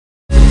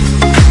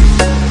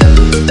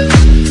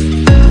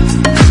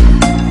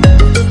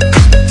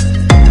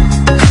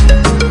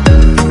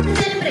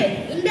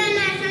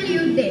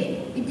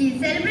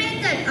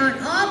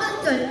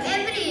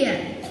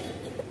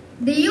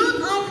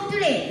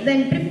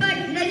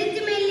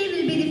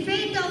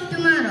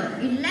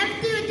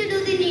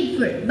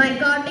peaceful. By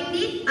quoting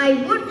this, I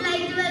would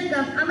like to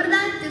welcome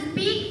Amrita to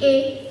speak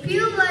a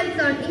few words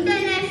on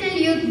International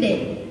Youth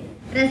Day.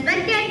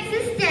 Respected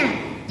sisters,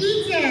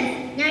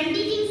 teachers,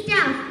 non-teaching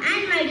staff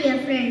and my dear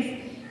friends,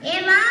 a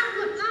warm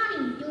good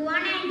morning to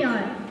one and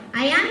all.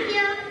 I am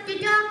here to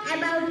talk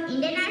about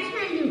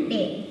International Youth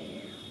Day.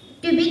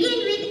 To begin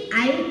with,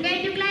 I would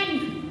like to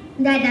clarify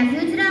that the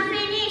future of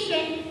a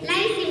nation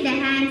lies in the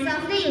hands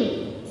of the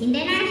youth.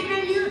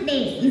 International Youth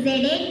Day is a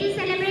day to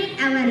celebrate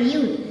our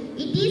youth.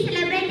 It is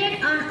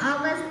celebrated on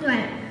August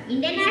 12.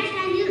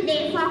 International Youth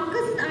Day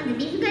focuses on the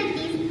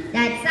difficulties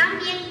that some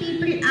young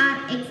people are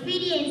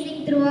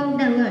experiencing throughout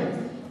the world.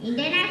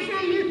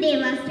 International Youth Day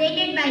was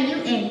created by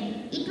UN.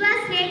 It was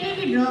created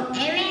to draw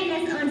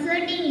awareness on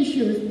certain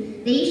issues.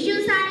 The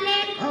issues are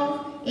lack of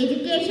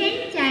education,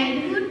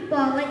 childhood,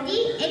 poverty,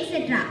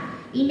 etc.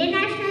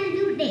 International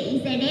Youth Day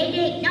is a day to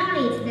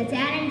acknowledge the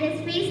challenges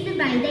faced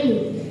by the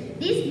youth.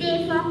 This day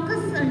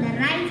focuses on the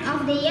rights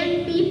of the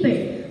young people.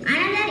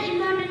 Another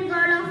important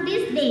goal of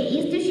this day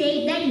is to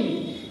shape the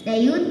youth. The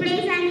youth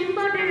plays an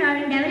important role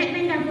in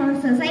development of our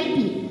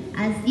society.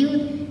 As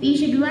youth, we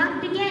should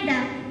work together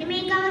to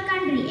make our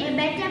country a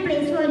better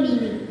place for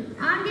living.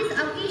 On this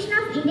occasion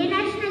of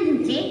International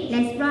Youth Day,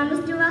 let's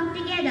promise to work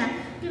together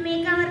to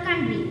make our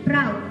country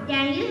proud.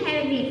 Thank you.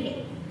 Have a great day.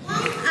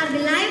 Songs are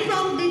the life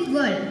of this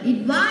world.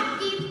 It's what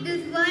keeps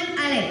this world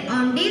alive.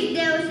 On this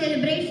day of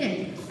celebration,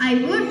 I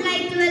would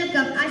like to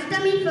welcome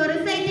Ashtami for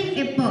reciting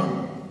a poem.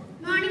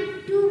 Morning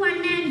to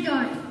one and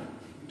all.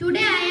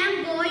 Today I am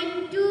going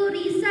to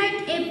recite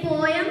a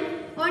poem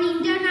on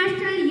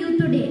International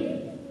Youth Day,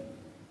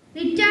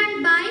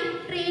 written by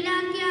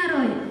Trailakia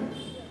Roy.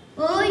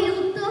 O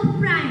youth of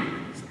prime,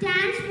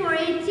 stands for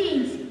a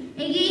change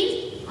against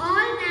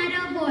all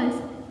narrow walls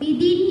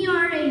within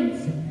your reins.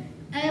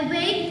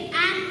 Awake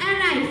and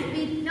arise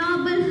with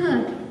noble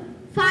heart.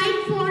 Fight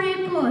for a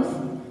cause.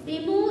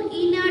 Remove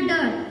inner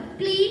dirt.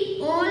 Clean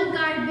all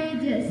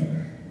garbages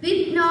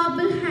with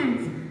noble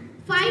hands.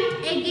 Fight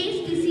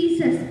against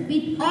diseases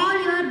with all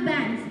your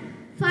bands.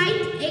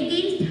 Fight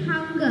against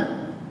hunger.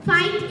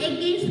 Fight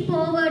against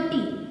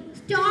poverty.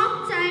 Stop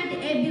child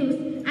abuse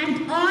and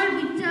all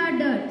which are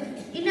dirt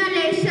in a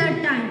leisure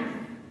time.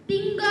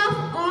 Think of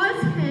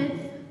all's health,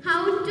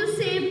 how to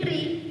save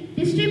tree,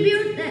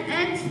 distribute the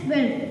earth's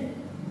wealth.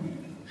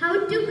 How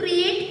to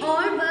create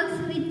all works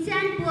rich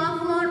and poor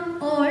for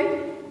all.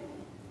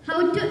 How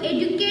to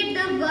educate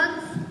the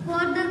works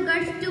for the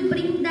guts to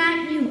bring that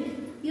new.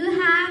 You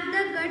have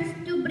the guts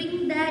to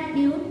bring that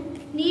new.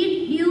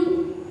 Need you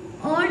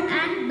all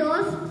and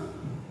those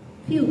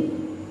few.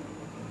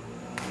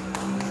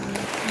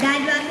 That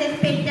was a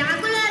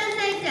spectacular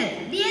recital.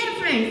 Dear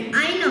friends,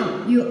 I know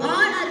you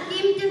all are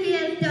keen to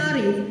hear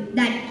stories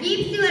that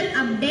keeps you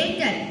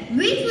updated,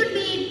 which would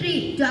be a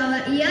treat to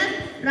our ears,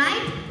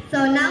 right? So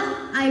now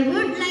I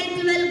would like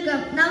to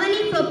welcome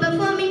Navani for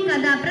performing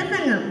Katha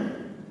Prasangam.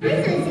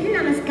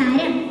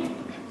 Namaskaram.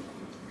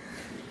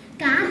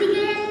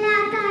 Kathikayalla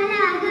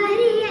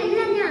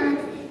kalakariyalla njan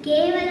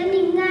kevalam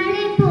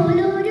ningale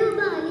poloru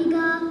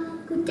baliga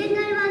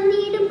kuttangal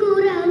vannidum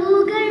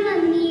kuravugal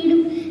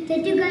vannidum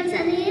തെറ്റുകൾ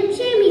സദയം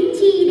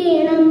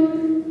ക്ഷമിച്ചിടണം.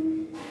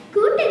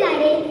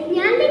 കൂട്ടുകാരെ,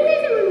 ഞാൻ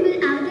നിങ്ങൾക്ക് മുൻപിൽ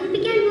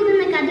അവതരിപ്പിക്കാൻ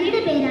പോകുന്ന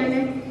കഥയുടെ പേരാണ്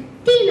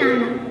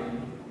തീനാളം.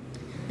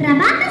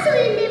 പ്രഭാത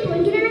സൂര്യന്റെ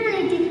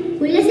പൊൻകിരണങ്ങളേറ്റ്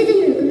ഉല്ലസിച്ചു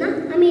നിൽക്കുന്ന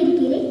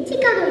അമേരിക്കയിലെ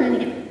ചിക്കാഗോ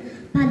നഗരം.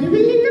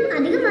 പതിവിൽ നിന്നും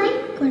അധികമായി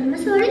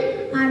കൊളംബസോളിൽ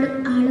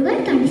ആളുകൾ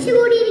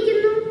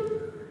തടിച്ചുകൂടിയിരിക്കുന്നു.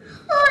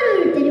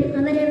 ഓരോരുത്തരും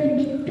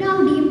അവരവരുടെ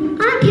പ്രൗഢിയും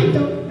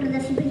ആഢ്യത്വവും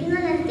പ്രദർശിപ്പിക്കുന്ന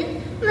തരത്തിൽ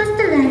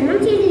വസ്ത്രധാരണം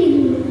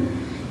ചെയ്തിരിക്കുന്നു.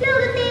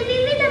 ലോകത്തെ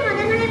വിവിധ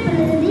മതങ്ങളെ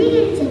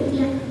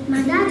പ്രതിനിധീകരിച്ചെത്തിയ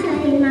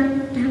മതാചാര്യന്മാർ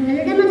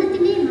തങ്ങളുടെ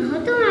മതത്തിന്റെ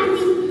മഹത്വം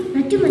വാഴ്ത്തി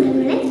മറ്റു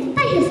മതങ്ങളെ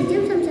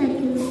പരിഹസിച്ചും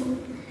സംസാരിക്കുന്നു.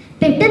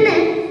 പെട്ടെന്ന്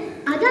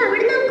അത്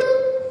അവിടെ നോക്കൂ.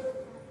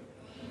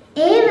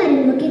 ഏവരും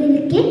നോക്കി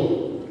നിൽക്കെ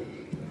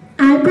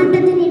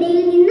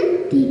ആൾക്കൂട്ടത്തിനിടയിൽ നിന്ന്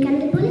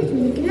തീക്കനൽ പോലെ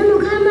ജ്വലിക്കുന്ന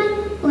മുഖമായി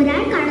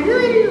ഒരാൾ കടന്നു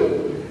വരുന്നു.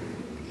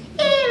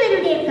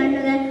 ഏവരുടെയും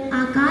കണ്ണുകൾ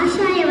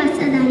ആകാശായ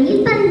വസ്ത്രധാരിയിൽ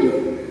പതിഞ്ഞു.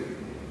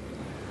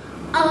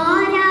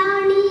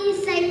 ആരാണീ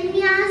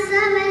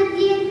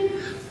സന്യാസവർഗ്യൻ,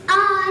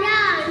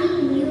 ആരാണീ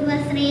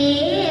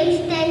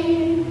യുവശ്രേഷ്ഠൻ,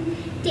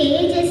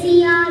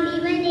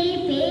 തേജസ്വിയാണിവനെ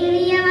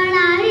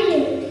പേറിയവളാര്,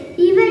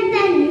 ഇവൾ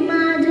തൻ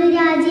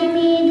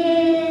മാതൃരാജ്യമേത്?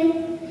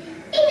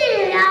 ഇങ്ങനെ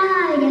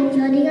 1000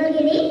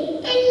 ചോദ്യങ്ങൾക്കിടയിൽ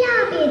എല്ലാ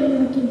പേരും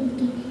നോക്കി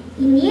നിൽക്കി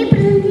ഇന്ത്യയെ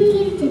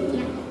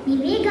പ്രതിനിധീകരിച്ചെത്തിയ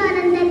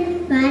വിവേകാനന്ദൻ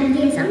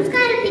ഭാരതീയ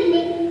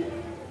സംസ്കാരത്തിന്റെ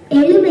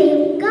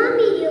എളിമയും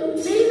ഗാംഭീര്യവും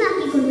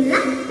വെളിവാക്കിക്കൊണ്ടുള്ള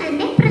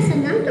തന്റെ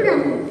പ്രസംഗം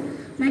തുടർന്നു.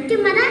 മറ്റു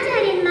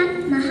മതാചാര്യന്മാർ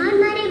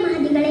മഹാന്മാരെ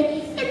മഹതികളെ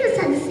എന്ന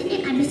സദസ്സിനെ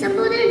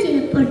അഭിസംബോധന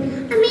ചെയ്തപ്പോൾ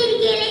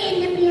അമേരിക്കയിലെ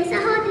എന്റെ പ്രിയ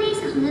സഹോദരി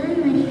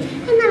സഹോദരന്മാരെ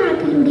എന്ന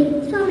വാക്കിലൂടെ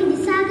സ്വാമിജി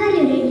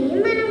സാകാരയുടെയും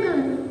മനം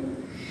കവർന്നു.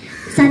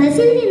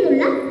 സദസ്സിൽ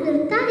നിന്നുള്ള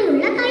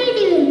നിർത്താതെയുള്ള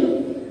കൈയടി വരുന്നു.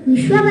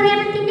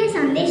 വിശ്വപ്രേമത്തിന്റെ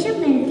സന്ദേശം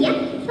പരത്തിയ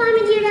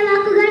സ്വാമിജിയുടെ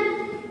വാക്കുകൾ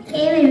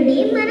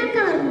ഏവരുടെയും മനം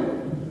കവർന്നു.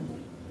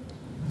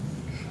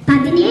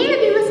 17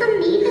 ദിവസം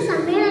നീണ്ട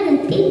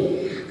സമ്മേളനത്തിൽ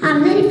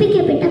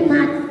അവതരിപ്പിക്കപ്പെട്ട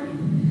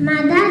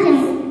മതാചാര്യം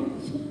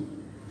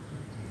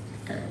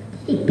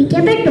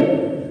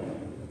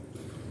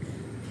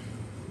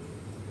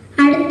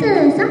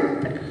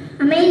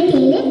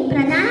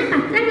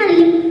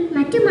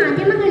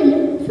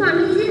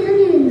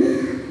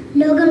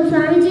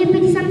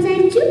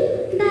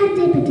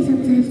ഭാരതത്തെപ്പറ്റി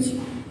സംസാരിച്ചു.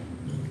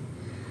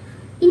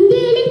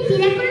 ഇന്ത്യയിലെ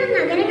തിരക്കുള്ള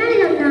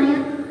നഗരങ്ങളിലൊന്നായ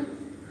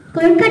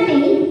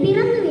കൊൽക്കട്ടയിൽ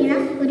പിറന്നു വീണ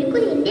ഒരു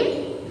കുഞ്ഞിന്റെ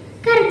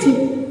കരച്ചിൽ.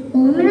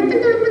 ഓമനത്തിൽ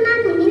തുളുമ്പുന്ന ആ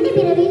കുഞ്ഞിന്റെ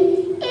പിറവിൽ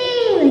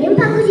ഏവരും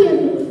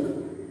പങ്കുചേർന്നു.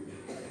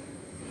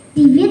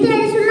 ദിവ്യ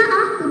തേജസ്സുള്ള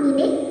ആ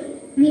കുഞ്ഞിനെ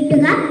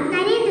വീട്ടുകാർ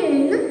നരേന്ദ്രൻ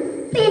എന്ന്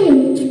പേര്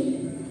വിളിച്ചു.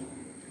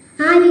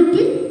 ആ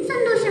വീട്ടിൽ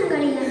സന്തോഷം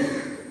കളിയാണ്.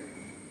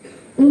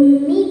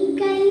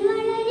 ഉണ്ണിക്കൈ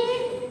വളരെ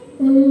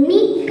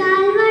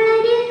ഉണ്ണിക്കാൽ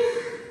വളരെ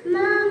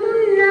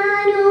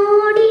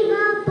മാമുണ്ണാനോടിവ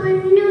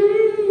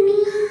പൊന്നുണ്ണി,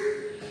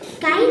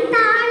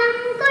 കൈത്താളം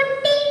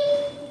കൊട്ടി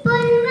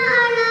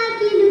പൊൻവാള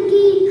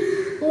കിലുക്കി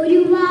ഒരു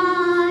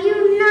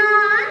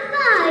വായുണ്ണാൻ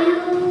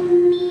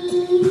വായുണ്ണി.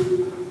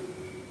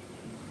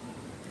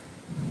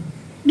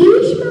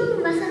 ഗ്രീഷ്മവും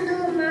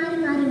വസന്തവും മാറി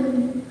മാറി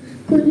വന്നു.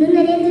 കുഞ്ഞു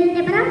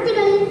നരേന്ദ്രന്റെ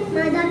പ്രവൃത്തികളിൽ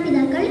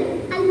മാതാപിതാക്കൾ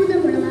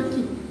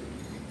അത്ഭുതമുളവാക്കി.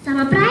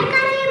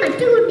 സമപ്രായക്കാരായ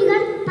മറ്റു കുട്ടികൾ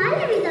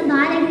പലവിധ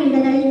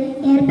ബാലക്രീഡകളിൽ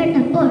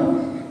ഏർപ്പെട്ടപ്പോൾ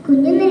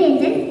കുഞ്ഞു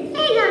നരേന്ദ്രൻ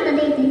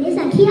ഏകാന്തതയെ തന്നെ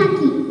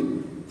സഖിയാക്കി.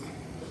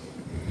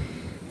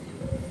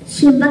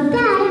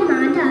 ശിവഭക്തരായ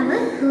മാതാവ്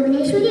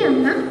ഭുവനേശ്വരി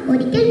അമ്മ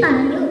ഒരിക്കൽ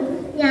പറഞ്ഞു,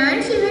 ഞാൻ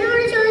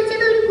ശിവനോട്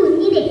ചോദിച്ചത് ഒരു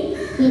കുഞ്ഞിനെ,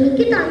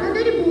 എനിക്ക്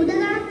തന്നതൊരു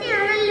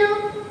ഭൂതഗണത്തെയാണല്ലോ.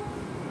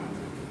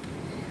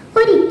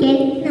 ഒരിക്കൽ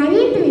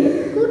നരേന്ദ്രനും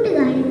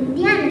കൂട്ടുകാരും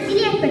ധ്യാനത്തിൽ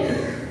ഏർപ്പെട്ടു.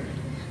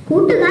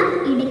 കൂട്ടുകാർ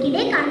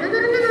ഇടയ്ക്കിടെ കണ്ണു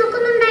തുറന്ന്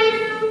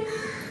നോക്കുന്നുണ്ടായിരുന്നു.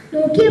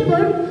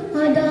 നോക്കിയപ്പോൾ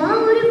അതാ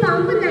ഒരു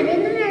പാമ്പ്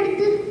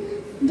നരേന്ദ്രനടുത്ത്.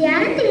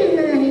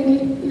 ധ്യാനത്തിലിരുന്ന നരേന്ദ്രൻ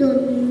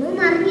ഇതൊന്നും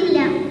അറിഞ്ഞില്ല.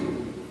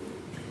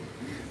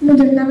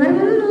 മുതിർന്നവർ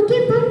വന്ന്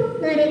നോക്കിയപ്പോൾ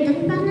നരേന്ദ്രൻ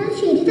പറഞ്ഞത്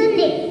ശരി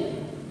തന്നെ.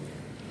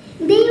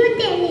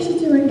 ദൈവത്തെ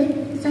അന്വേഷിച്ചുകൊണ്ട്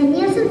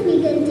സന്യാസം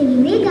സ്വീകരിച്ച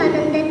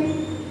വിവേകാനന്ദൻ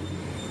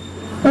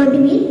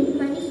ഒടുവിൽ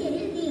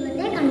മനുഷ്യരിൽ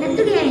ദൈവത്തെ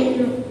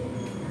കണ്ടെത്തുകയായിരുന്നു.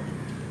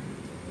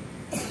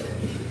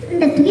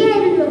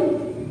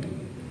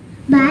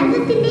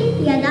 ഭാരതത്തിന്റെ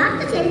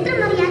യഥാർത്ഥ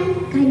ചരിത്രമറിയാൻ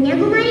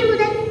കന്യാകുമാരി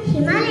മുതൽ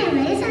ഹിമാലയം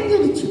വരെ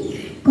സഞ്ചരിച്ചു.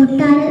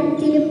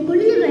 കൊട്ടാരത്തിലും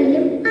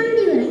കുളിലുകളിലും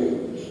അന്തിയുറങ്ങി.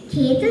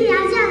 ഖേത്ര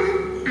രാജാവ്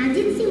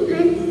അജിത്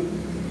സിംഹൻ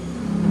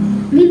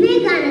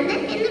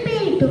വിവേകാനന്ദൻ എന്ന്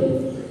പേരിട്ടു.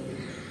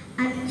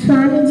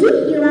 സ്വാമിജി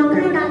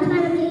യുവാക്കളോട്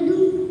ആഹ്വാനം ചെയ്തു,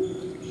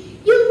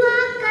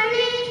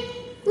 യുവാക്കളെ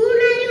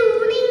ഉണരൂ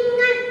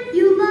നിങ്ങൾ,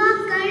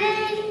 യുവാക്കളെ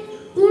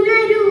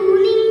ഉണരൂ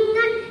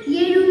നിങ്ങൾ,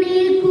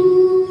 എഴുന്നേൽക്കൂ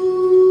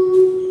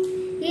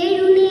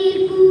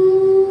എഴുന്നേൽക്കൂ,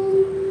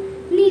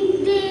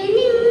 നിദ്രേ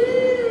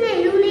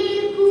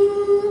നിന്നെഴുന്നേൽക്കൂ.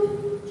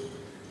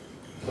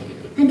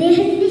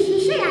 അദ്ദേഹത്തിന്റെ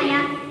ശിഷ്യയായ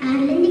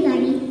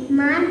അയർലൻഡുകാരി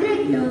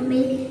മാർഗ്രറ്റ്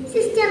നോബൽ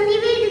സിസ്റ്റർ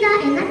നിവേദിത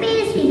എന്ന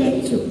പേര്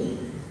സ്വീകരിച്ചു.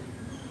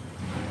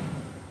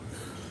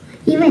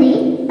 ഇവരെ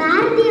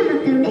ഭാരതീയ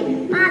മക്കളുടെ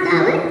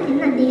മാതാവ്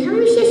എന്ന് അദ്ദേഹം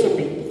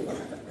വിശേഷപ്പെട്ടു.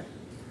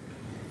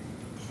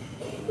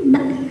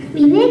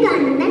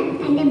 വിവേകാനന്ദൻ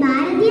തന്റെ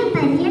ഭാരതീയ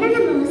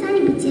പര്യടനം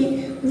അവസാനിപ്പിച്ച്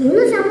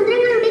 3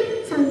 സമുദ്രങ്ങളുടെ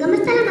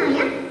സംഗമസ്ഥലമായ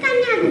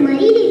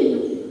കന്യാകുമാരിയിലിരുന്നു.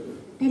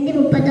 തന്റെ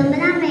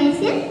 39ാം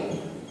വയസ്സിൽ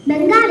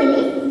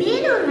ബംഗാളിലെ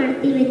ബേലൂർ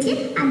മഠത്തിൽ വെച്ച്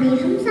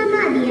അദ്ദേഹം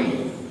സമാധിയായി.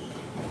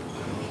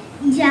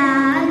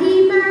 ജാതി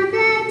മത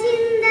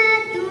ചിന്ത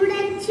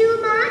തുടച്ചു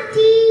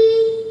മാറ്റി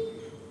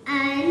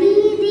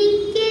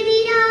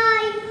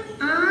അനീതിക്കെതിരായി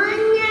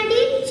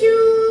ആഞ്ഞടിച്ചു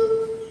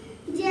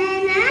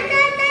ജനത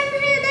തൻ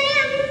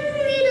ഹൃദയം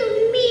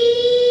വിതുമ്പി,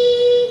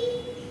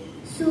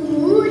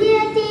 സൂര്യ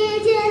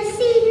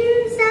തേജസ്സിൻ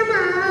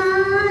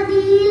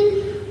സമാധിയിൽ,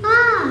 ആ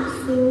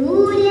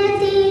സൂര്യ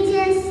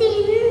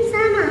തേജസ്സിൻ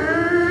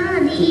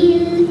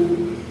സമാധിയിൽ.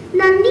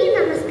 നന്ദി,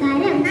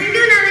 നമസ്കാരം. Thank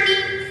you, Navani.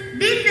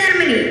 This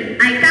ceremony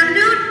I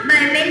conclude by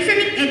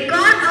mentioning a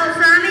quote of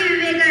Swami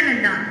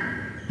Vivekananda.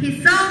 He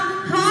saw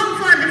hope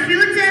for the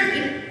future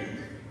in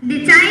the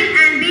child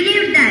and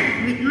believed that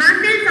with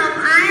muscles of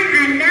iron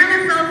and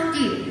nerves of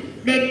steel,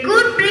 they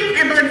could bring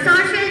about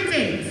social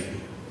change.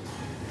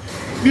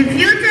 The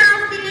future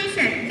of the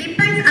nation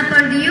depends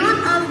upon the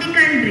youth of the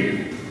country.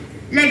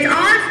 Let's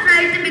all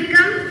strive to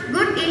become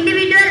good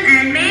individuals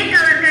and make